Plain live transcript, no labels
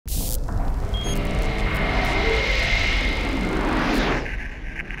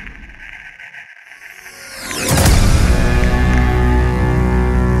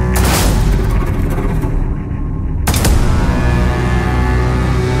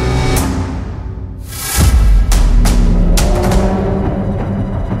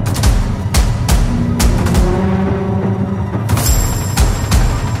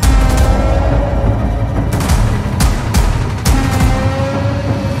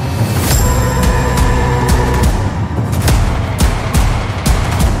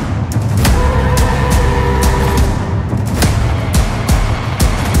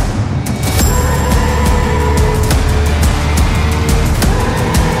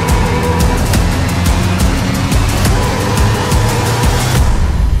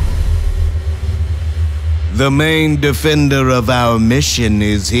The main defender of our mission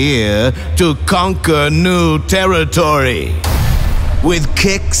is here to conquer new territory. With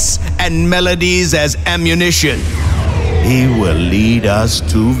kicks and melodies as ammunition, he will lead us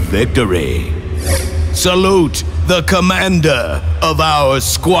to victory. Salute the commander of our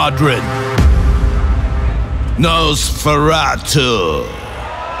squadron, Nosferatu.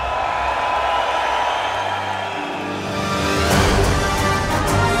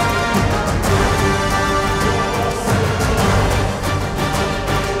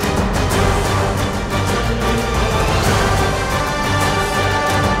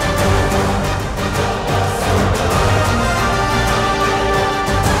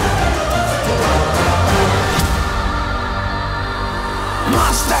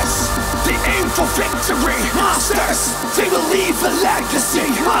 Monsters, they aim for victory. Monsters, they will leave a legacy.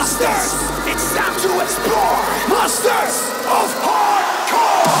 Monsters, it's time to explore. Monsters of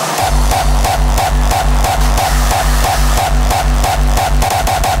hardcore.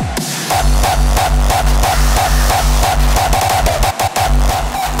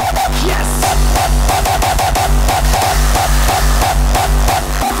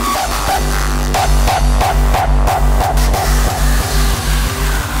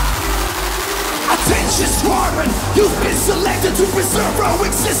 Attention squadron, you've been selected to preserve our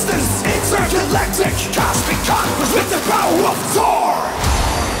existence. Intergalactic Cosmic Conquest with the power of Thor.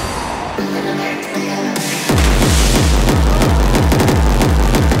 Eliminate the enemy.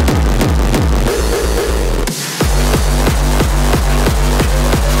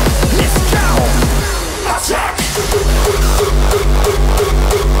 Let's go! Attack!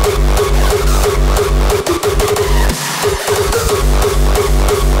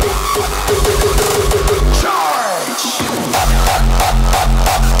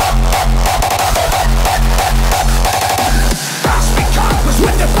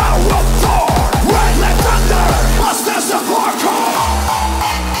 With the power of Thor, right, left, thunder, monsters of hardcore.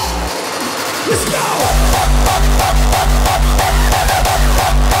 Let's go.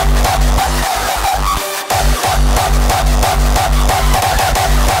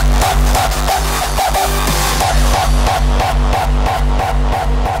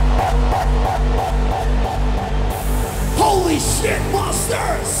 Holy shit,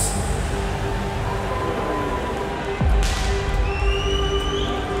 monsters!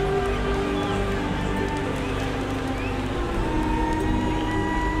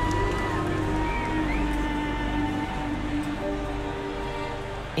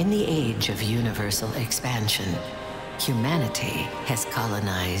 In the age of universal expansion, humanity has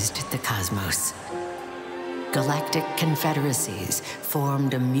colonized the cosmos. Galactic confederacies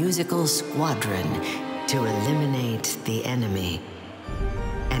formed a musical squadron to eliminate the enemy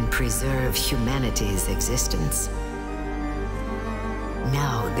and preserve humanity's existence.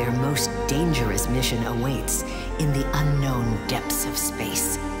 Now their most dangerous mission awaits in the unknown depths of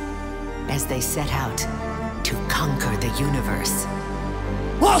space as they set out to conquer the universe.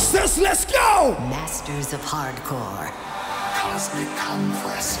 Monsters, let's go! Masters of hardcore. Cosmic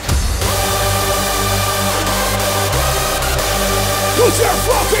Conquest. Put your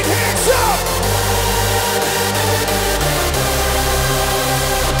fucking hands up!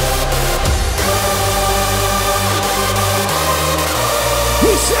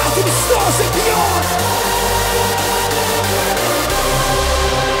 Reach out to the stars and beyond!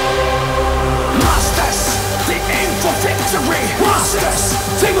 Monsters, they aim for victory! Monsters,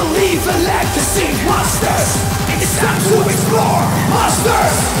 they will leave a legacy. Monsters, it's time to explore.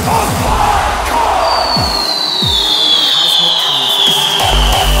 Monsters of hardcore.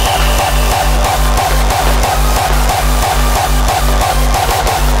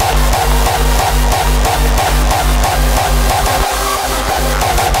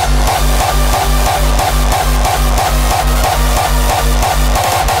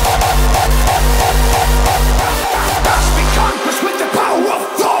 Cosmic Conquest with the power of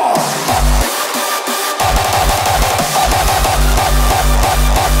Thor.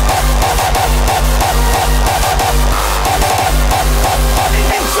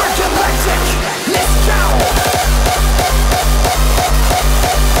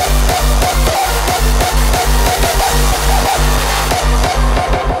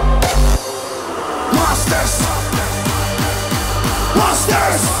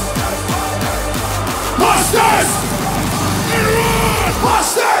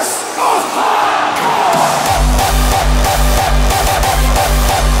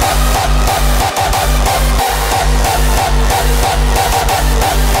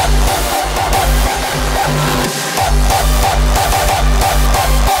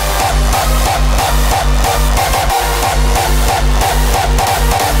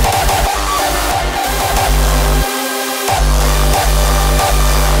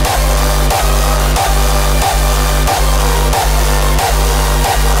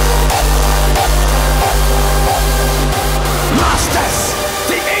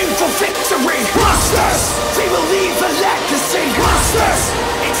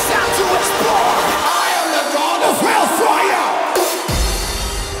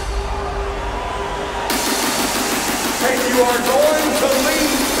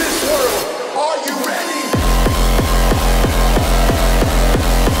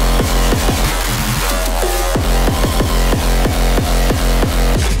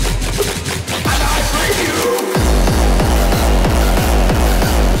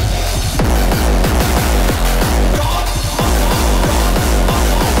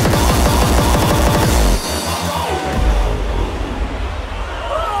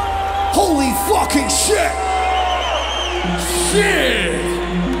 Holy fucking shit! Shit!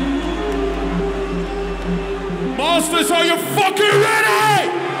 Monsters, are you fucking ready?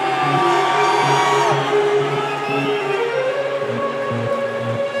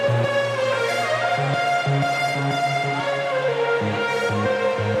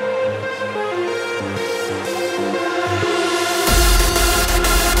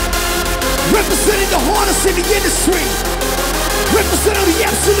 Representing the hardest in the industry, representing the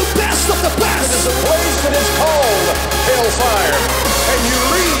absolute best of the best. It is a place that is called Hellfire, and you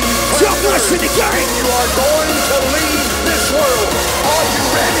leave. Jobless in the game. You are going to leave this world. Are you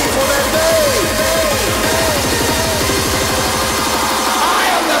ready for that day? I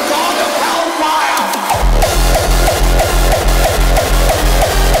am the god of Hellfire.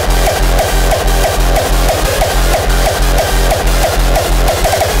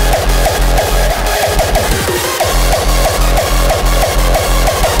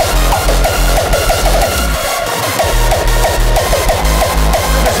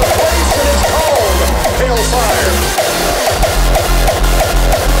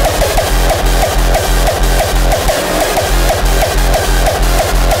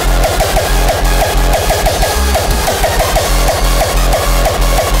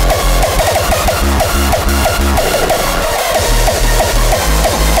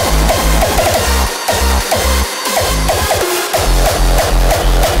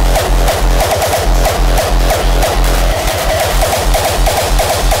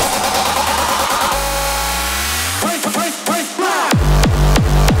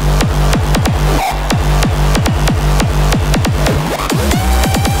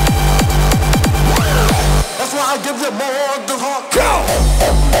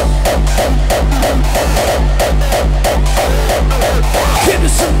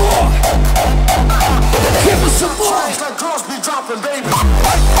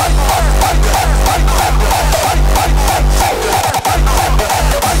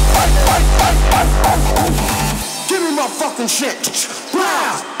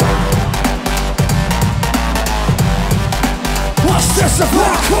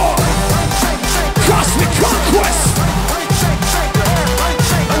 Cosmic Conquest.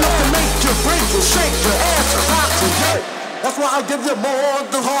 Enough to make you break and shake your ass about to get. That's why I give you more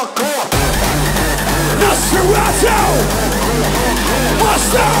than hardcore. Nosferatu!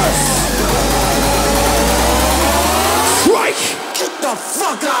 Monsters! Strike! Get the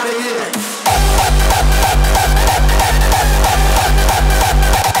fuck out of here!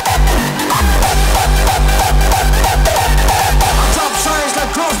 I drop signs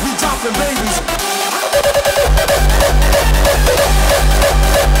like Crosby dropping babies.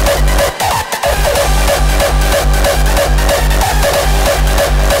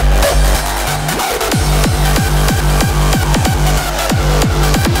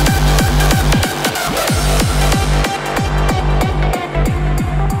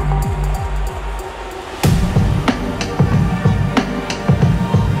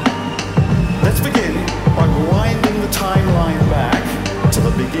 Let's begin by winding the timeline back to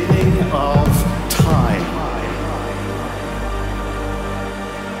the beginning of time.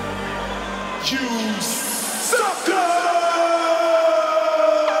 You sucker!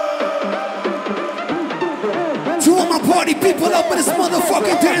 To all my party people up in this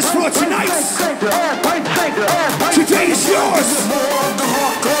motherfucking dance floor tonight. Today is yours.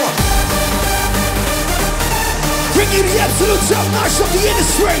 Bring you the absolute top notch of the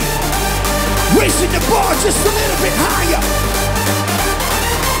industry. Raising the bar just a little bit higher.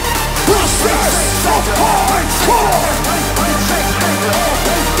 Monsters of hardcore.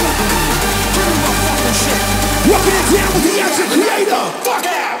 Rocking it down with the action creator. Fuck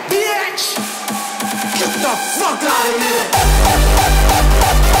out, bitch! Get the fuck out of here!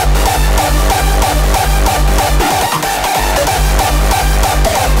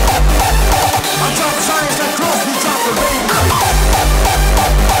 I drop signs that Crosby dropping baby.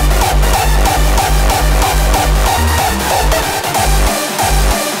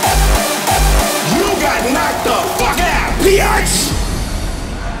 You got knocked the fuck out, bitch!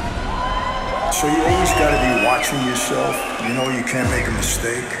 So you always got to be watching yourself. You know you can't make a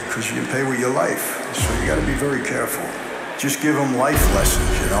mistake because you pay with your life. So you got to be very careful. Just give them life lessons,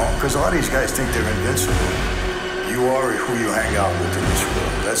 you know, because a lot of these guys think they're invincible. You are who you hang out with in this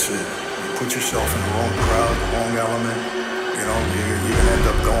world. That's it. You put yourself in the wrong crowd, the wrong element, you know, you're going to end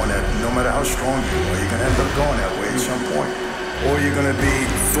up going that, no matter how strong you are, you're going to end up going that way at some point. Or you're going to be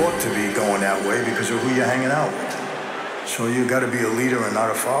thought to be going that way because of who you're hanging out with. So you got to be a leader and not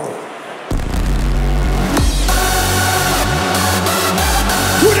a follower.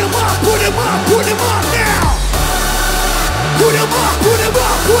 Put him up, put him up, put him up now! Put him up, put him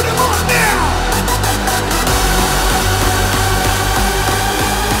up, put him up now!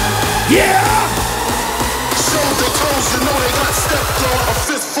 Yeah! Show their toes, you know they got stepped on. A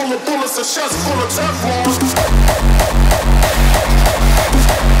fist full of bullets, a chest full of Teflon.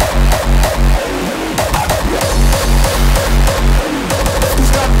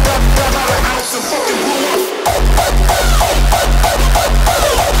 Got an ounce and fucking blew up.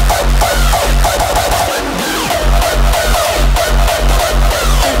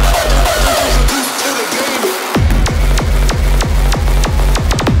 Introduced to the game.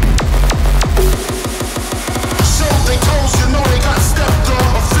 Show they toes, you know they got stepped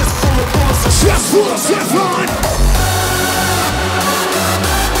on. A fist full of bullets, a chest full of Teflon.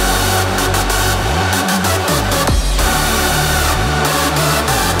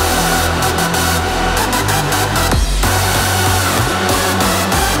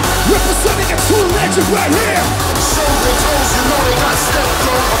 Representing a true legend right here. Show their toes, you know they got stepped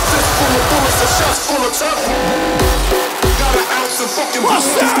on. A fist full of bullets, a chest full of Teflon. Got an ounce of fucking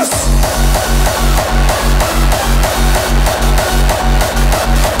monsters.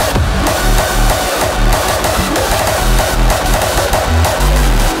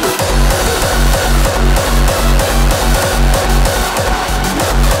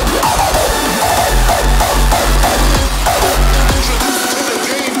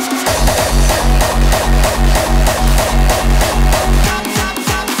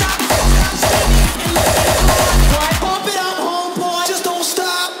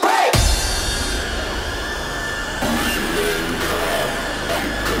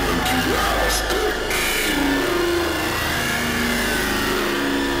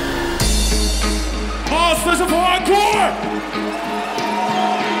 Masters of Hardcore!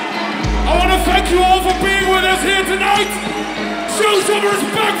 I want to thank you all for being with us here tonight! Show some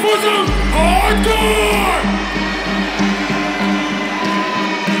respect for some hardcore!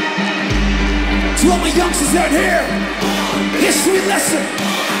 To all my youngsters out here, history lesson.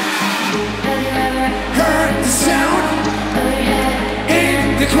 Heard the sound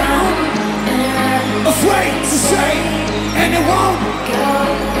in the ground, afraid to say, and it won't.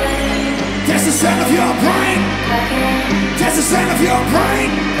 That's the sound of your brain. That's the sound of your brain.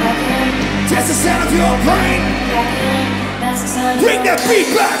 That's the sound of your brain. Bring that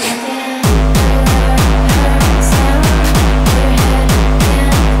beat back.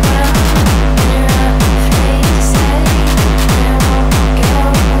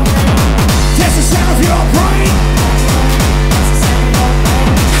 That's the sound of your brain.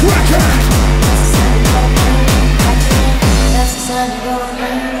 Cracker. That's the sound of your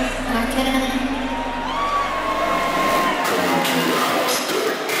brain.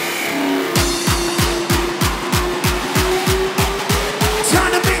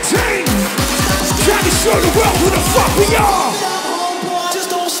 Show the world who the fuck we are! Just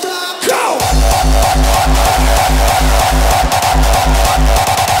don't stop! Go!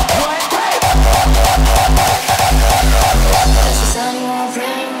 That's the sound of your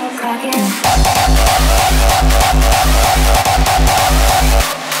brain cracking.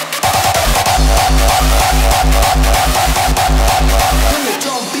 When the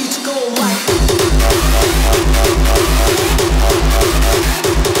drum beats go like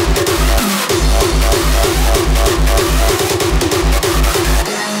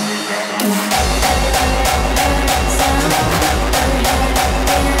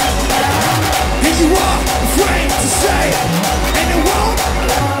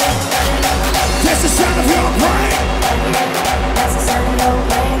that's the sound of your brain. That's the sound of your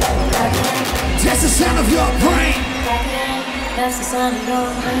brain. That's the sound of your brain. That's the sound of your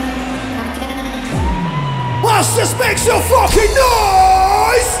brain. Monsters, make some fucking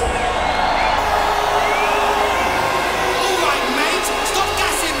noise! Alright, mate, stop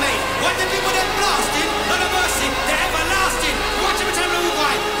gassing me. What the people they're blasting? Not a mercy, they're everlasting. Watch them turn blue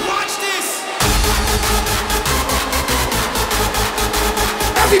white. Watch this.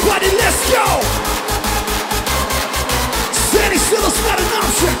 Everybody, let's go! Standing still is not an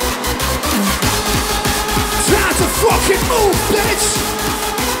option. Time to fucking move, bitch!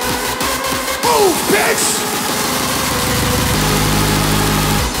 Move, bitch!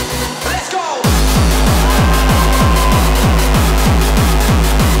 Let's go.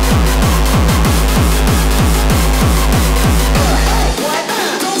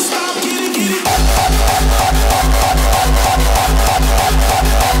 Don't stop, get it, get it!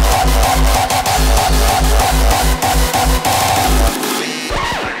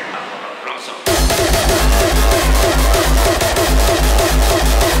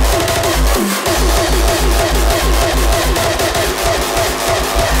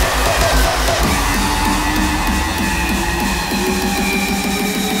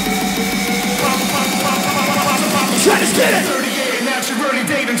 Get it! 38, now you're early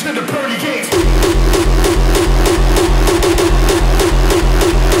dating to the pearly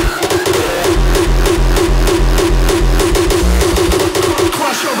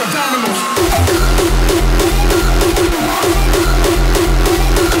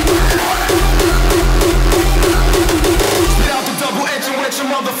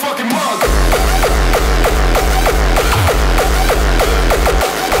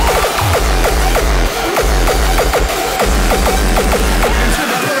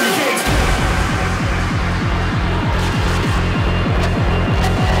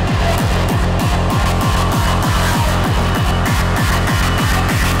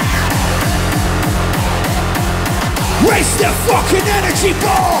that fucking energy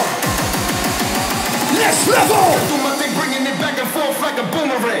ball. Next level. Do my thing, bringing it back and forth like a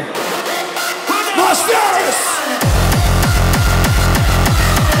boomerang. Monsters.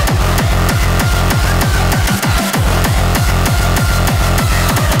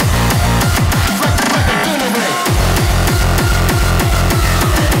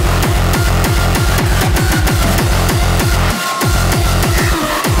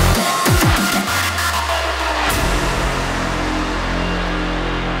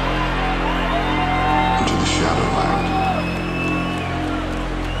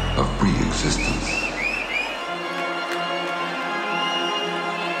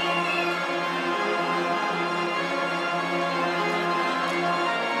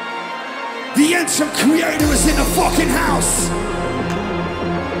 The ANTHEM creator is in the fucking house.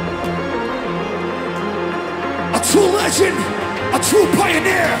 A true legend, a true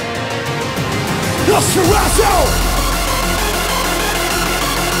pioneer. Nosferatu.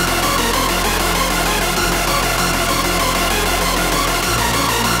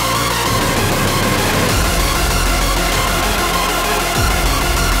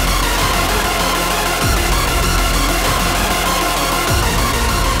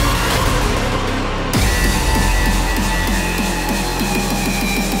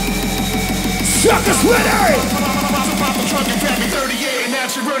 Suckers ready! Pop the trunk and grab me 38 and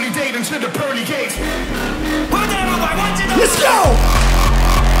that's your early date into the pearly gates. Let's go!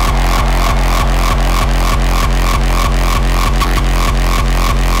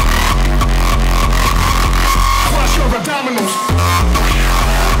 Crush your abdominals.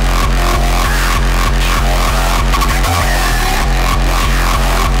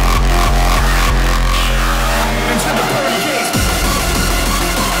 Into the pearly gates.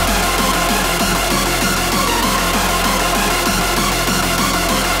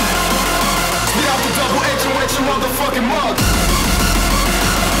 Motherfucking mug.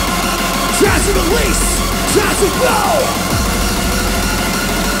 Time to release, time to blow.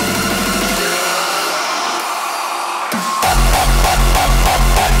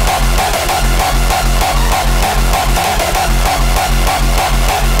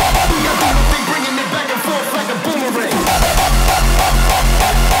 Bringing it back and forth like a boomerang.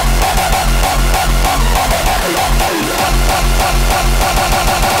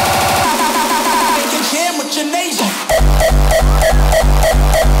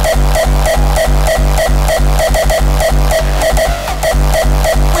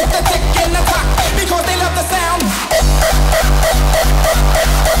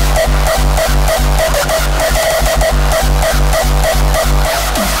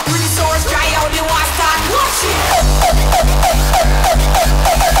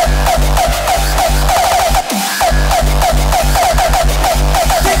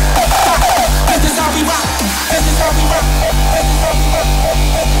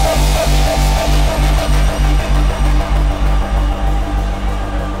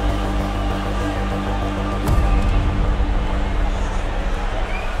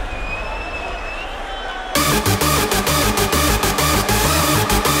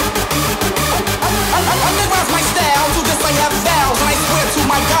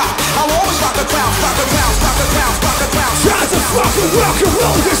 Rock and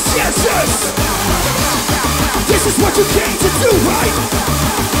roll your senses. This is what you came to do, right?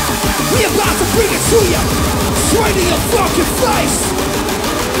 We about to bring it to you, straight in your fucking face.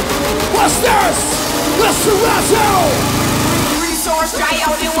 Monsters, Nosferatu. Resource, I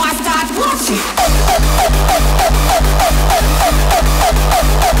only want to start watching.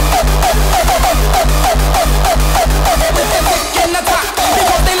 With the kick in the top,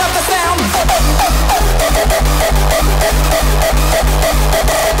 because they love the sound.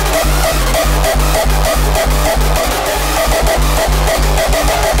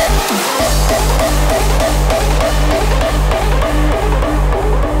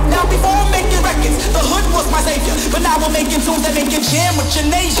 Now before making records, the hood was my savior. But now we're making tunes that make you jam with your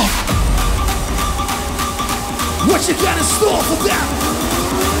nation. What you got in store for them?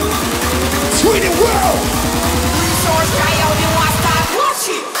 Treat it well. Resource, I only want to start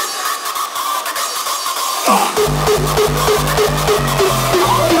watching. Oh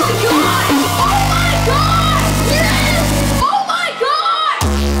my god! Oh my god! Yes! Oh my god!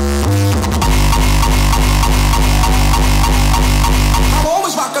 I'll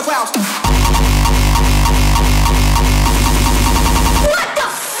always rock the crowd. What the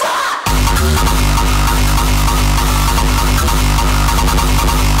fuck?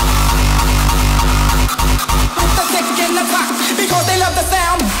 With the kick in the clock, because they love the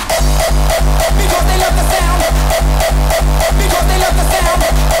sound. Because they love the sound. Because they love the sound.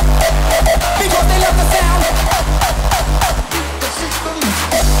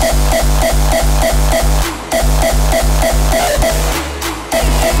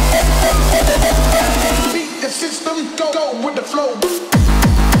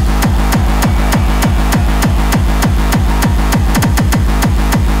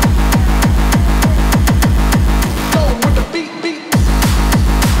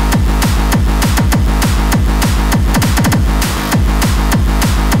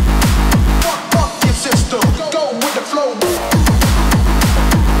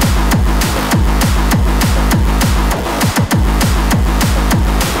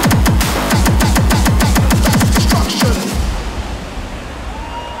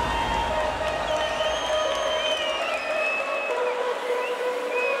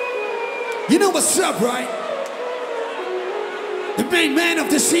 You know what's up, right? The main man of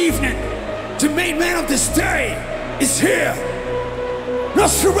this evening, the main man of this day is here.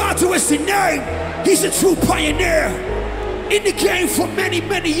 Nosferatu is the name. He's a true pioneer in the game for many,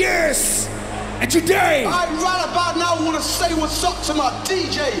 many years. And today, right about now I want to say what's up to my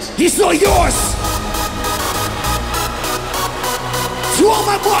DJs. He's all yours. To all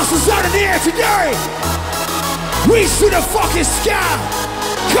my bosses out in the air today, reach to the fucking sky.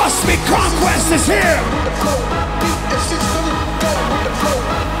 Cosmic Conquest is here.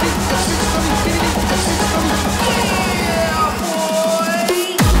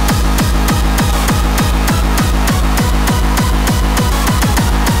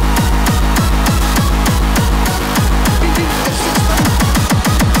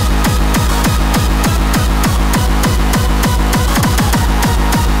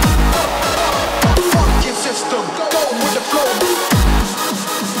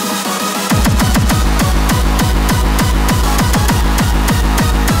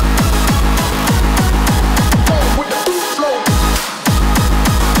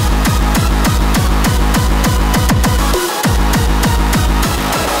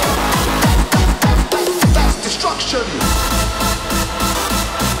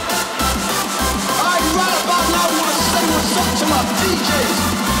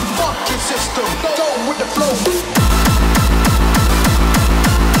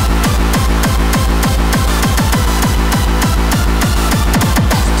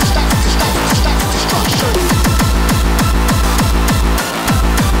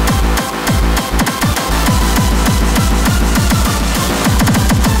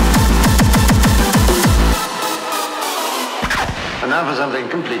 And now for something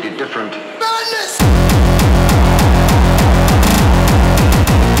completely different. Madness!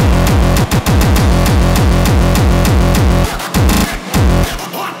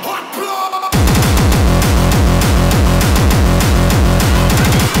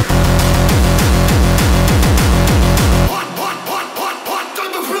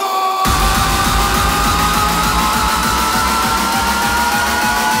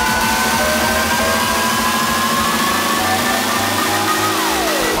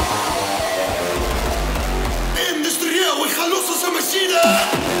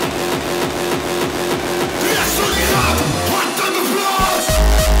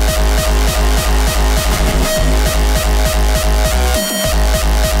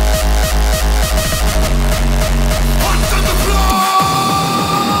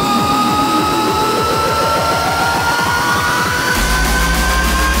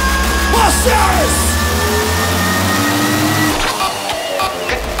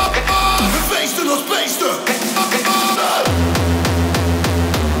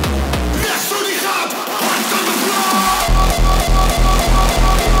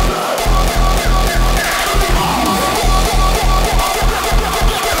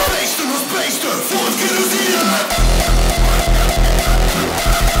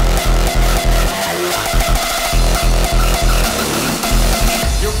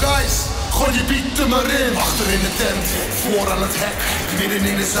 Achter in de tent, voor aan het hek. Midden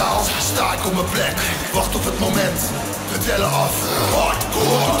in de zaal, sta ik op mijn plek. Wacht op het moment, we tellen af.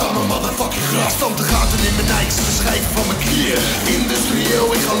 Hardcore, tot aan mijn motherfucking gras. Stand de gaten in mijn Nikes, de schijven van mijn knieën. Industrieel,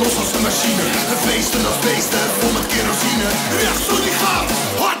 ik ga los als een machine. De feesten als beesten, vol met kerosine. Rechts zo die gaat,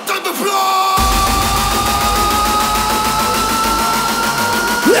 hard uit de vloer.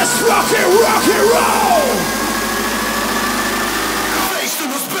 Let's rock and roll! Feesten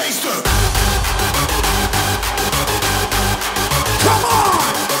als beesten. Come on!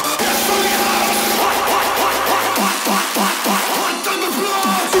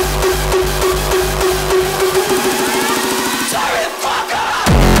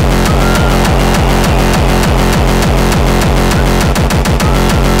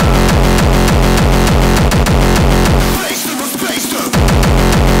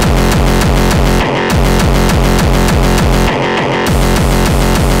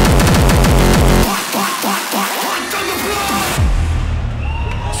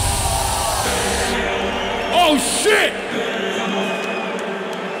 Oh shit!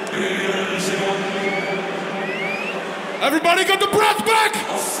 Everybody got the breath back?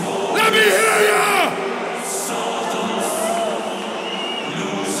 Let me hear ya!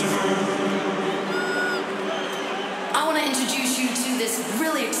 I want to introduce you to this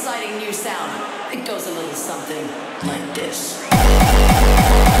really exciting new sound. It goes a little something like this.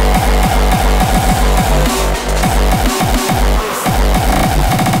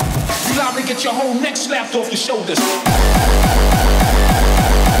 You liable to get your whole neck slapped off your shoulders.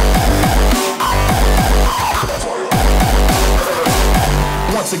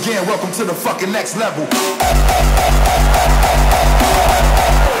 Once again, again, welcome to the fucking next level.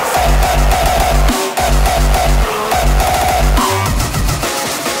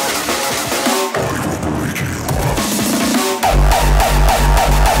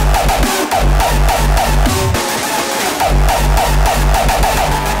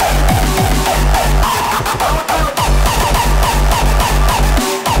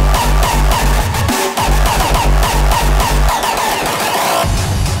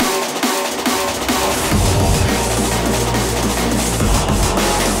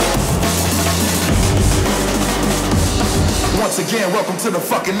 Again, welcome to the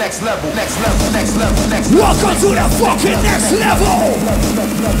fucking next level, next level, next level, next level. Welcome to the fucking next level.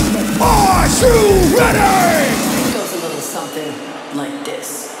 Are you ready? It goes a little something like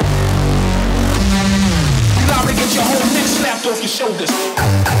this. You gotta get your whole neck slapped off your shoulders.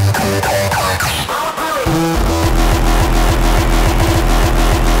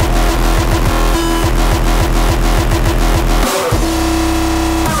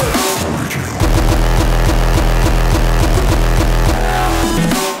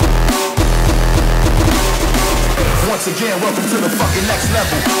 Once again, welcome to the fucking next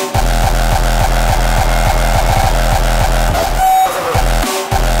level.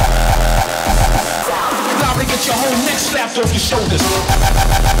 You gotta get your whole neck slapped off your shoulders.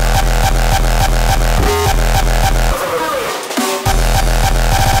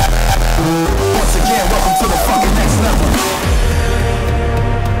 Once again, welcome to the fucking next level.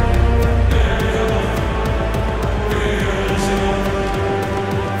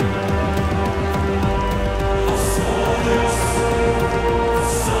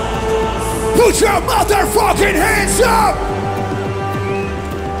 Put your motherfucking hands up!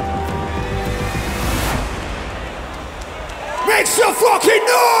 Make some fucking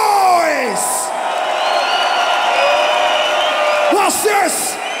noise!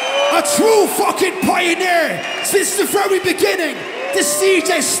 Monsters, a true fucking pioneer since the very beginning. This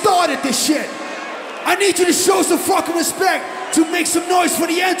DJ started this shit. I need you to show some fucking respect to make some noise for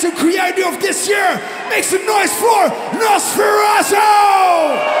the anthem creator of this year. Make some noise for Nosferatu!